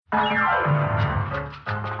Hi,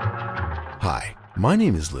 my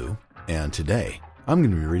name is Lou, and today I'm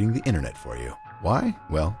going to be reading the internet for you. Why?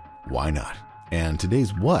 Well, why not? And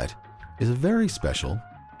today's what is a very special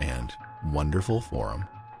and wonderful forum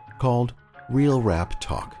called Real Rap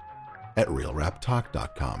Talk at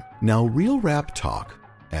realraptalk.com. Now, Real Rap Talk,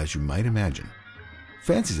 as you might imagine,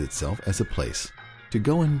 fancies itself as a place to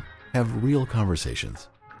go and have real conversations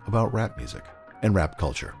about rap music and rap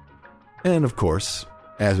culture. And of course,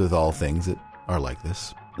 as with all things that are like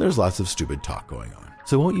this, there's lots of stupid talk going on.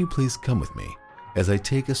 So won't you please come with me as I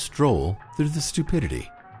take a stroll through the stupidity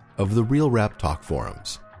of the Real Rap Talk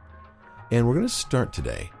forums. And we're going to start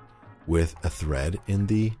today with a thread in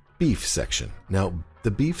the beef section. Now,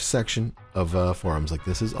 the beef section of forums like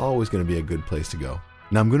this is always going to be a good place to go.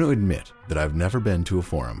 Now, I'm going to admit that I've never been to a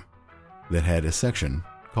forum that had a section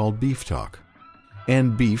called Beef Talk.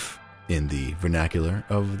 And beef, in the vernacular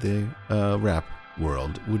of the rap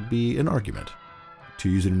world, would be an argument. To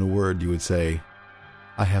use it in a word, you would say,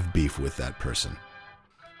 I have beef with that person.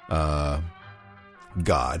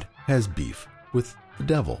 God has beef with the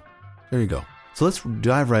devil. There you go. So let's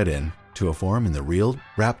dive right in to a forum in the Real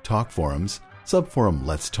Rap Talk forums, subforum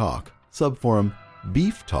Let's Talk, subforum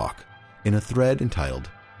Beef Talk, in a thread entitled,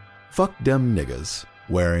 Fuck Dem Niggas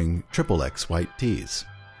Wearing XXX White Tees.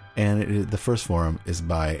 And the first forum is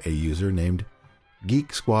by a user named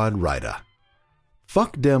Geek Squad Rider.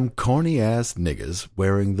 Fuck dem corny-ass niggas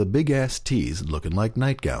wearing the big-ass tees looking like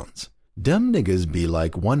nightgowns. Dem niggas be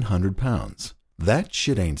like 100 pounds. That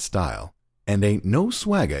shit ain't style, and ain't no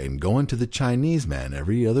swagger in going to the Chinese man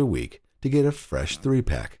every other week to get a fresh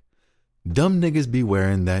 3-pack. Dumb niggas be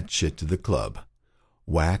wearing that shit to the club.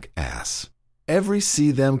 Whack ass. Every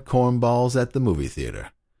see them cornballs at the movie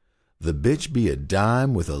theater. The bitch be a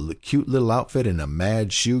dime with a cute little outfit and a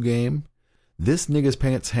mad shoe game. This nigga's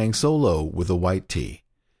pants hang so low with a white tee.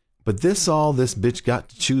 But this all this bitch got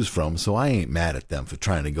to choose from, so I ain't mad at them for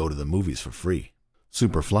trying to go to the movies for free.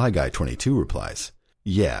 Superfly Guy 22 replies,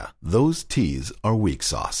 yeah, those tees are weak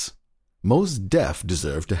sauce. Most deaf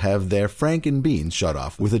deserve to have their franken beans shot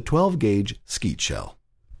off with a 12-gauge skeet shell.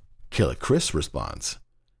 Killer Chris responds,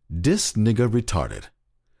 dis nigga retarded.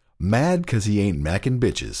 Mad 'cause he ain't macking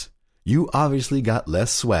bitches. You obviously got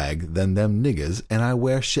less swag than them niggas, and I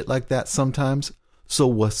wear shit like that sometimes, so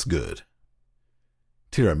what's good?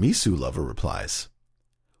 Tiramisu Lover replies,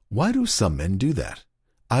 why do some men do that?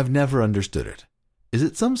 I've never understood it. Is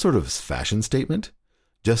it some sort of fashion statement?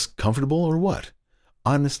 Just comfortable or what?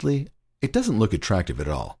 Honestly, it doesn't look attractive at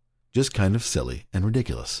all. Just kind of silly and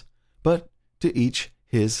ridiculous. But to each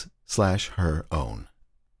his/her own.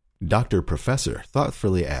 Dr. Professor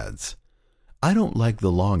thoughtfully adds, I don't like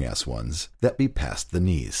the long-ass ones that be past the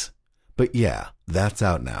knees. But yeah, that's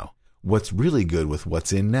out now. What's really good with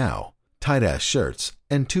what's in now? Tight-ass shirts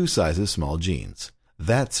and 2 sizes small jeans.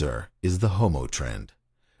 That, sir, is the homo trend.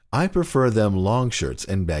 I prefer them long shirts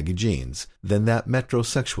and baggy jeans than that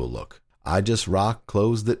metrosexual look. I just rock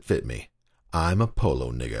clothes that fit me. I'm a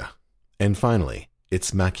polo nigga. And finally,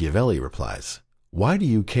 it's Machiavelli replies, why do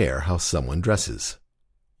you care how someone dresses?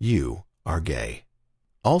 You are gay.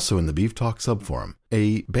 Also in the Beef Talk subforum,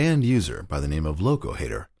 a banned user by the name of Loco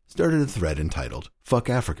Hater started a thread entitled,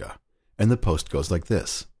 Fuck Africa, and the post goes like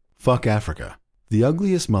this. Fuck Africa. The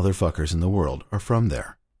ugliest motherfuckers in the world are from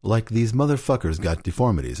there. Like these motherfuckers got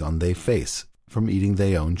deformities on they face from eating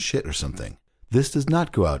they own shit or something. This does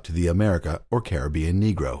not go out to the America or Caribbean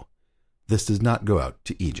Negro. This does not go out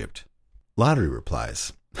to Egypt. Lottery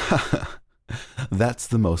replies, that's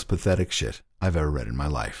the most pathetic shit I've ever read in my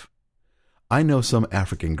life. I know some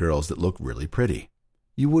African girls that look really pretty.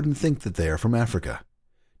 You wouldn't think that they are from Africa.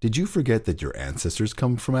 Did you forget that your ancestors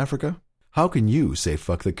come from Africa? How can you say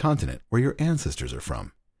fuck the continent where your ancestors are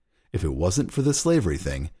from? If it wasn't for the slavery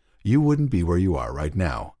thing, you wouldn't be where you are right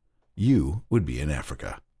now. You would be in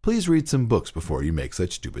Africa. Please read some books before you make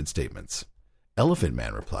such stupid statements. Elephant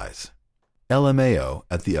Man replies, LMAO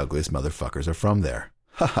at the ugliest motherfuckers are from there.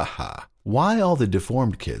 Ha ha ha. Why all the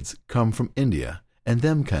deformed kids come from India and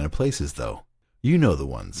them kind of places, though? You know the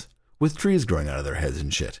ones, with trees growing out of their heads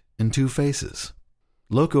and shit, and 2 faces.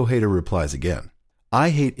 Loco Hater replies again,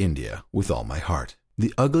 I hate India with all my heart.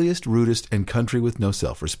 The ugliest, rudest, and country with no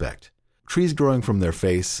self-respect. Trees growing from their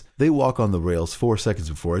face, they walk on the rails 4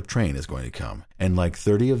 seconds before a train is going to come, and like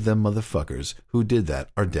 30 of them motherfuckers who did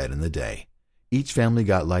that are dead in the day. Each family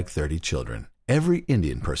got like 30 children. Every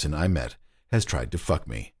Indian person I met has tried to fuck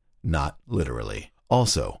me. Not literally.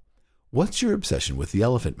 Also, what's your obsession with the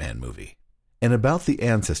Elephant Man movie? And about the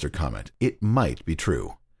ancestor comment, it might be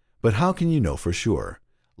true. But how can you know for sure?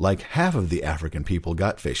 Like half of the African people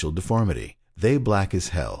got facial deformity. They black as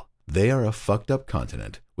hell. They are a fucked up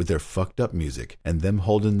continent with their fucked up music and them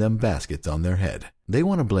holding them baskets on their head. They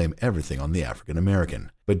want to blame everything on the African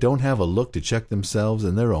American, but don't have a look to check themselves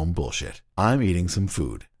and their own bullshit. I'm eating some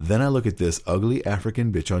food. Then I look at this ugly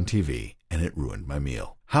African bitch on TV, and it ruined my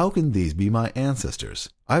meal. How can these be my ancestors?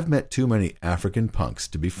 I've met too many African punks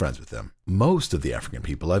to be friends with them. Most of the African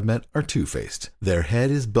people I've met are two-faced. Their head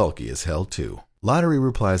is bulky as hell too. Lottery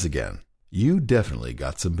replies again. You definitely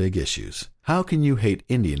got some big issues. How can you hate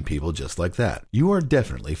Indian people just like that? You are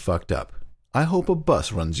definitely fucked up. I hope a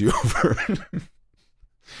bus runs you over.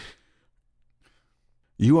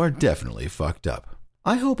 You are definitely fucked up.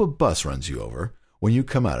 I hope a bus runs you over when you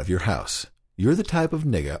come out of your house. You're the type of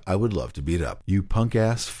nigga I would love to beat up. You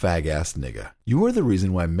punk-ass, fag-ass nigga. You are the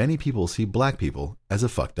reason why many people see black people as a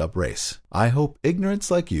fucked up race. I hope ignorance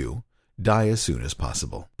like you die as soon as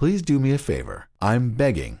possible. Please do me a favor. I'm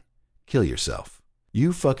begging. Kill yourself.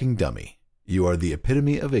 You fucking dummy. You are the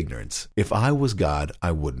epitome of ignorance. If I was God,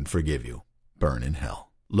 I wouldn't forgive you. Burn in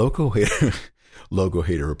hell. Loco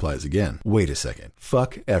Hater replies again. Wait a second.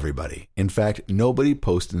 Fuck everybody. In fact, nobody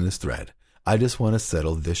post in this thread. I just want to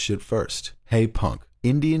settle this shit first. Hey punk,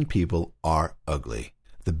 Indian people are ugly.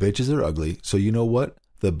 The bitches are ugly, so you know what?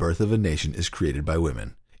 The birth of a nation is created by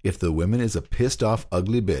women. If the woman is a pissed off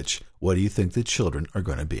ugly bitch, what do you think the children are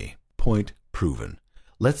going to be? Point proven.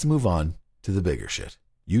 Let's move on to the bigger shit.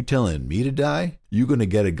 You telling me to die? You gonna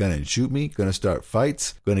get a gun and shoot me? Gonna start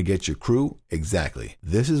fights? Gonna get your crew? Exactly.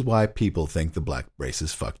 This is why people think the black race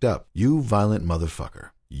is fucked up. You violent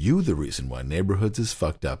motherfucker. You the reason why neighborhoods is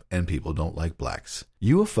fucked up and people don't like blacks.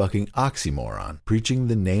 You a fucking oxymoron, preaching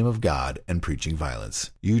the name of God and preaching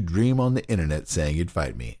violence. You dream on the internet saying you'd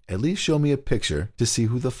fight me. At least show me a picture to see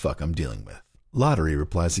who the fuck I'm dealing with. Lottery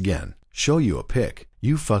replies again. Show you a pic.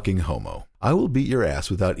 You fucking homo. I will beat your ass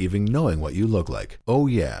without even knowing what you look like. Oh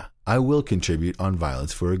yeah, I will contribute on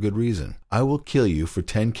violence for a good reason. I will kill you for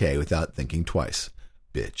 10K without thinking twice.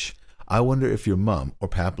 Bitch, I wonder if your mom or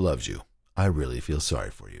pap loves you. I really feel sorry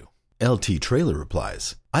for you. LT Trailer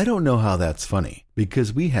replies, I don't know how that's funny,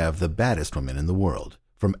 because we have the baddest women in the world,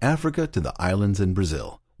 from Africa to the islands in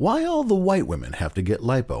Brazil. Why all the white women have to get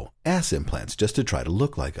lipo, ass implants just to try to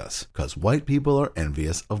look like us? Because white people are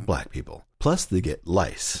envious of black people. Plus they get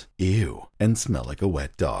lice, ew, and smell like a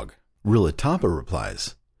wet dog. Rilatapa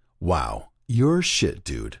replies, wow, you're shit,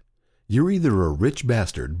 dude. You're either a rich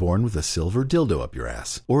bastard born with a silver dildo up your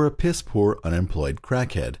ass, or a piss-poor unemployed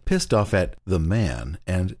crackhead pissed off at the man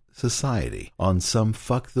and society on some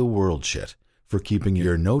fuck the world shit for keeping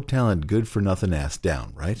your no-talent good-for-nothing ass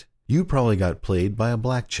down, right? You probably got played by a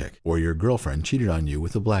black chick, or your girlfriend cheated on you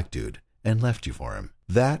with a black dude and left you for him.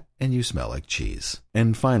 That and you smell like cheese.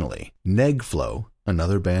 And finally, Negflow,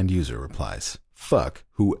 another banned user, replies, fuck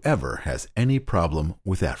whoever has any problem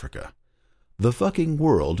with Africa. The fucking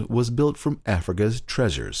world was built from Africa's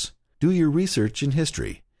treasures. Do your research in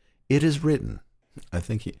history. It is written. I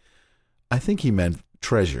think he meant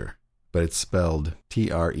treasure, but it's spelled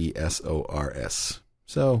Tresors.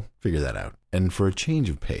 So figure that out. And for a change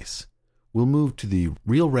of pace, we'll move to the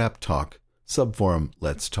Real Rap Talk subforum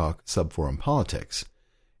Let's Talk subforum Politics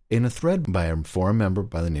in a thread by a forum member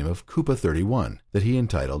by the name of Koopa31 that he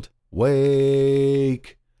entitled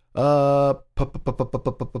Wake Up. A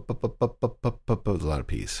lot of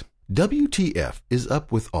peace. WTF is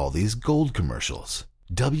up with all these gold commercials?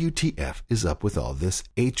 WTF is up with all this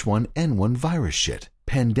H1N1 virus shit?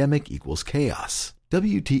 Pandemic equals chaos.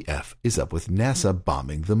 WTF is up with NASA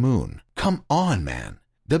bombing the moon? Come on, man.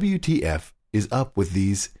 WTF is up with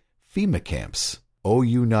these FEMA camps? Oh,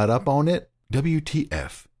 you not up on it?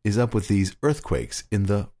 WTF is up with these earthquakes in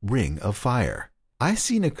the Ring of Fire? I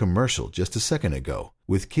seen a commercial just a second ago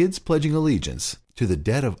with kids pledging allegiance to the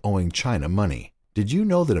debt of owing China money. Did you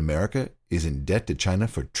know that America is in debt to China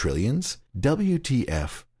for trillions?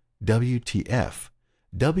 WTF, WTF,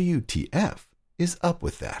 WTF is up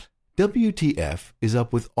with that. WTF is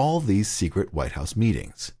up with all these secret White House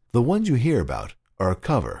meetings. The ones you hear about are a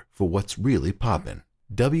cover for what's really poppin'.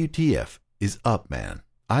 WTF is up, man.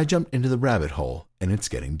 I jumped into the rabbit hole and it's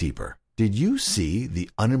getting deeper. Did you see the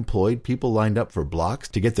unemployed people lined up for blocks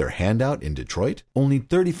to get their handout in Detroit? Only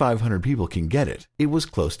 3,500 people can get it. It was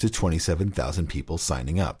close to 27,000 people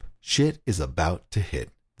signing up. Shit is about to hit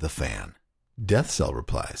the fan. Death Cell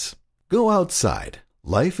replies, go outside.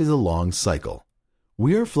 Life is a long cycle.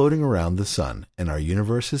 We are floating around the sun, and our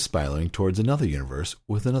universe is spiraling towards another universe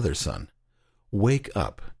with another sun. Wake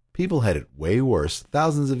up. People had it way worse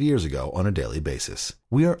thousands of years ago on a daily basis.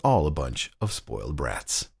 We are all a bunch of spoiled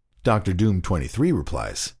brats. Dr. Doom 23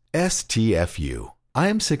 replies, STFU. I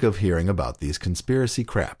am sick of hearing about these conspiracy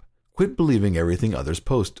crap. Quit believing everything others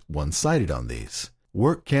post one-sided on these.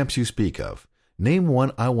 Work camps you speak of. Name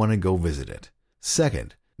one, I want to go visit it.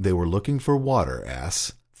 Second, they were looking for water,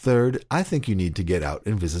 ass. Third, I think you need to get out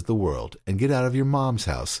and visit the world and get out of your mom's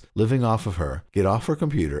house, living off of her, get off her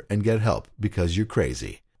computer and get help because you're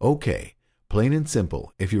crazy. Okay, plain and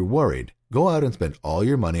simple, if you're worried, go out and spend all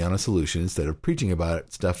your money on a solution instead of preaching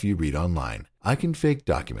about stuff you read online. I can fake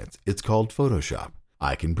documents. It's called Photoshop.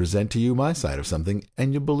 I can present to you my side of something,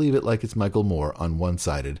 and you'll believe it like it's Michael Moore on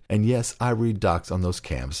one-sided. And yes, I read docs on those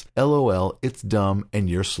camps. LOL, it's dumb and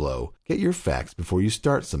you're slow. Get your facts before you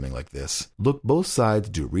start something like this. Look both sides,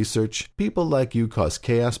 do research. People like you cause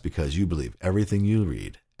chaos because you believe everything you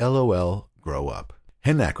read. LOL, grow up.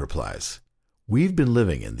 Henak replies, we've been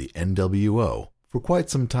living in the NWO for quite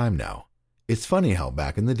some time now. It's funny how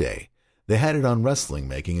back in the day, they had it on wrestling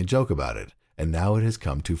making a joke about it, and now it has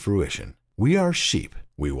come to fruition. We are sheep.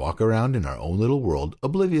 We walk around in our own little world,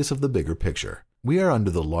 oblivious of the bigger picture. We are under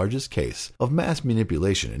the largest case of mass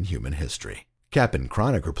manipulation in human history. Captain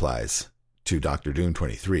Chronic replies to Dr. Doom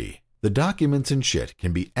 23, the documents and shit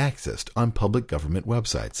can be accessed on public government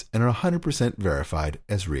websites and are 100% verified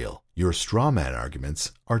as real. Your straw man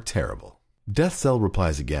arguments are terrible. Death Cell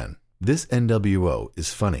replies again, this NWO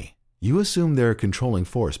is funny. You assume they're a controlling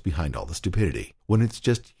force behind all the stupidity, when it's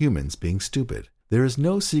just humans being stupid. There is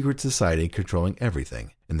no secret society controlling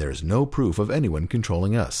everything, and there is no proof of anyone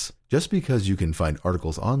controlling us. Just because you can find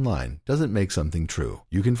articles online doesn't make something true.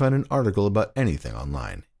 You can find an article about anything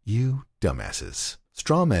online. You dumbasses.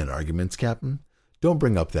 Straw man arguments, Captain? Don't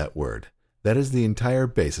bring up that word. That is the entire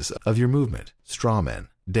basis of your movement. Straw men.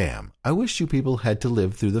 Damn, I wish you people had to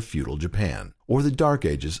live through the feudal Japan, or the dark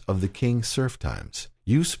ages of the king serf times.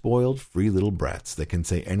 You spoiled free little brats that can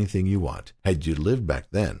say anything you want. Had you lived back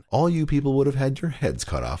then, all you people would have had your heads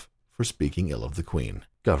cut off for speaking ill of the queen,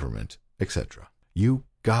 government, etc. You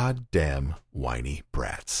goddamn whiny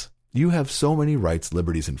brats. You have so many rights,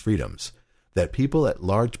 liberties, and freedoms that people at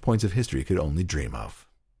large points of history could only dream of.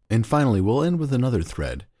 And finally, we'll end with another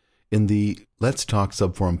thread in the Let's Talk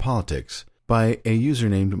Subforum Politics by a user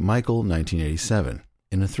named Michael1987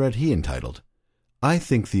 in a thread he entitled, I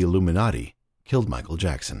think the Illuminati killed Michael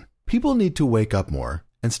Jackson. People need to wake up more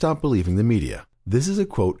and stop believing the media. This is a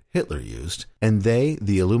quote Hitler used, and they,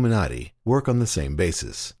 the Illuminati, work on the same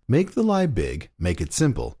basis. Make the lie big, make it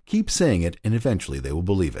simple, keep saying it, and eventually they will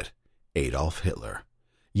believe it. Adolf Hitler.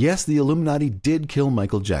 Yes, the Illuminati did kill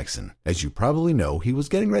Michael Jackson. As you probably know, he was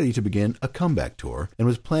getting ready to begin a comeback tour and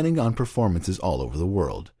was planning on performances all over the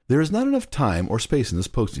world. There is not enough time or space in this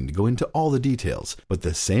posting to go into all the details, but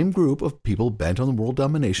the same group of people bent on world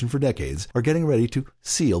domination for decades are getting ready to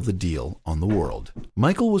seal the deal on the world.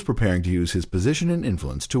 Michael was preparing to use his position and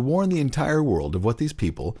influence to warn the entire world of what these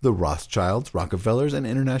people, the Rothschilds, Rockefellers, and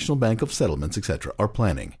International Bank of Settlements, etc., are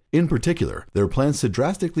planning. In particular, their plans to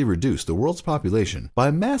drastically reduce the world's population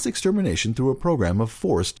by mass extermination through a program of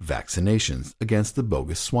forced vaccinations against the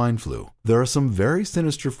bogus swine flu. There are some very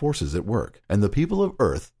sinister forces at work, and the people of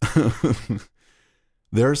Earth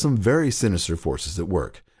There are some very sinister forces at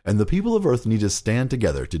work, and the people of Earth need to stand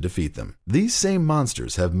together to defeat them. These same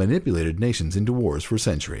monsters have manipulated nations into wars for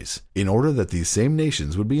centuries, in order that these same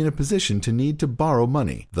nations would be in a position to need to borrow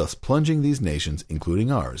money, thus plunging these nations,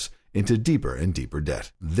 including ours, into deeper and deeper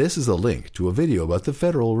debt. This is a link to a video about the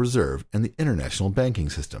Federal Reserve and the international banking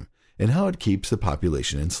system, and how it keeps the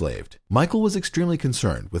population enslaved. Michael was extremely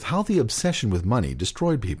concerned with how the obsession with money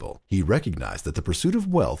destroyed people. He recognized that the pursuit of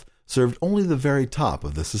wealth served only the very top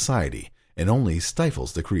of the society, and only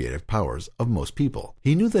stifles the creative powers of most people.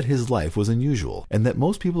 He knew that his life was unusual, and that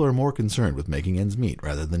most people are more concerned with making ends meet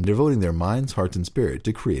rather than devoting their minds, hearts, and spirit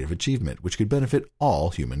to creative achievement, which could benefit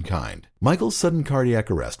all humankind. Michael's sudden cardiac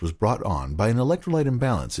arrest was brought on by an electrolyte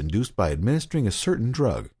imbalance induced by administering a certain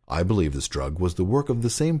drug. I believe this drug was the work of the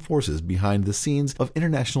same forces behind the scenes of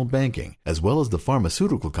international banking, as well as the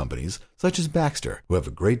pharmaceutical companies such as Baxter, who have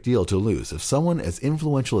a great deal to lose if someone as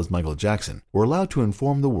influential as Michael Jackson were allowed to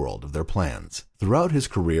inform the world of their plans. Throughout his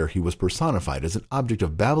career, he was personified as an object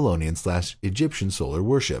of Babylonian/Egyptian solar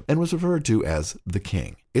worship and was referred to as the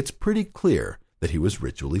king. It's pretty clear that he was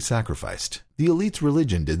ritually sacrificed. The elite's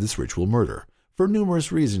religion did this ritual murder, for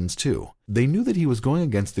numerous reasons too. They knew that he was going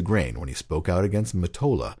against the grain when he spoke out against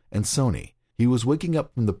Mottola and Sony. He was waking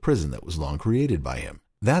up from the prison that was long created by him.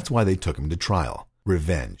 That's why they took him to trial.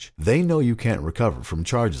 Revenge. They know you can't recover from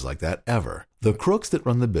charges like that ever. The crooks that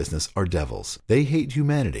run the business are devils. They hate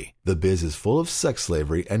humanity. The biz is full of sex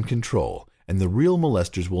slavery and control, and the real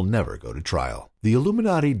molesters will never go to trial. The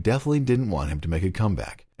Illuminati definitely didn't want him to make a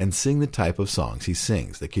comeback and sing the type of songs he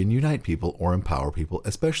sings that can unite people or empower people,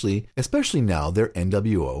 especially now their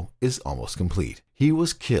NWO is almost complete. He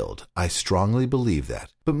was killed. I strongly believe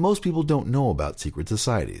that. But most people don't know about secret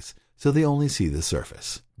societies, so they only see the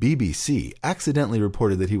surface. BBC accidentally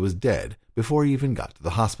reported that he was dead before he even got to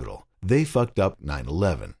the hospital. They fucked up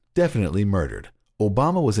 9/11. Definitely murdered.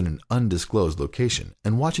 Obama was in an undisclosed location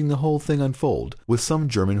and watching the whole thing unfold with some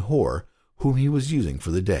German whore whom he was using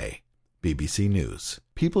for the day. BBC News.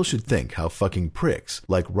 People should think how fucking pricks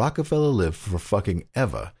like Rockefeller lived for fucking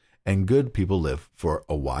ever and good people live for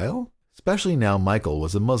a while? Especially now Michael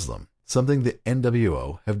was a Muslim, something the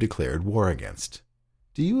NWO have declared war against.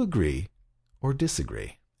 Do you agree or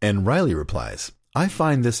disagree? And Riley replies, I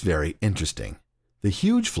find this very interesting. The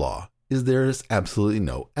huge flaw is there is absolutely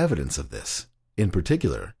no evidence of this. In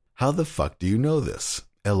particular, how the fuck do you know this?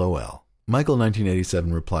 LOL. Michael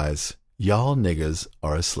 1987 replies, y'all niggas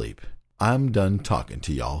are asleep. I'm done talking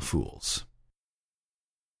to y'all fools.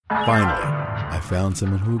 Finally, I found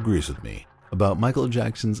someone who agrees with me about Michael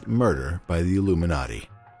Jackson's murder by the Illuminati.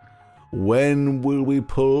 When will we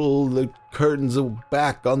pull the curtains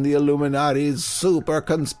back on the Illuminati's super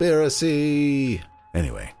conspiracy?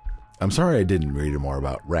 Anyway, I'm sorry I didn't read more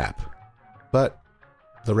about rap, but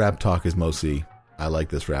the rap talk is mostly, I like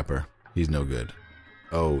this rapper, he's no good.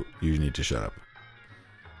 Oh, you need to shut up.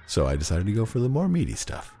 So I decided to go for the more meaty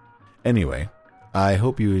stuff. Anyway, I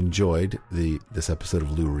hope you enjoyed this episode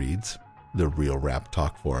of Lou Reads, the Real Rap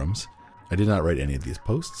Talk forums. I did not write any of these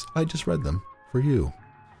posts, I just read them for you.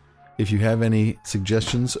 If you have any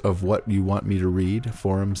suggestions of what you want me to read,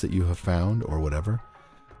 forums that you have found or whatever,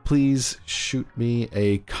 please shoot me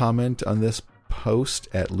a comment on this post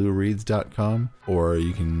at loureads.com, or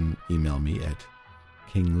you can email me at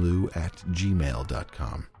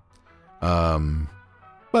kinglou@gmail.com.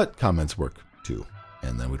 But comments work too,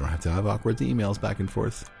 and then we don't have to have awkward emails back and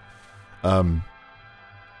forth.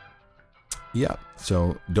 Yeah,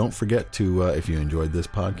 so don't forget to, if you enjoyed this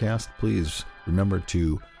podcast, please remember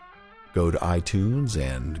to go to iTunes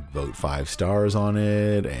and vote 5 stars on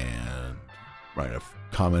it, and write a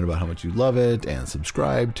comment about how much you love it, and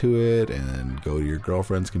subscribe to it, and go to your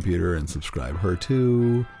girlfriend's computer and subscribe her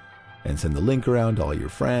too, and send the link around to all your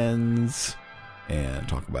friends, and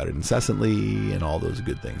talk about it incessantly, and all those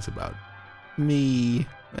good things about me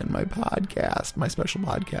and my podcast, my special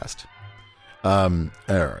podcast. All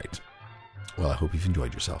right. Well, I hope you've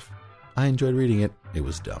enjoyed yourself. I enjoyed reading it. It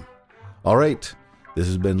was dumb. All right. This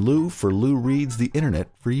has been Lou for Lou Reads the Internet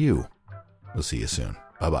for you. We'll see you soon.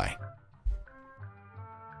 Bye-bye.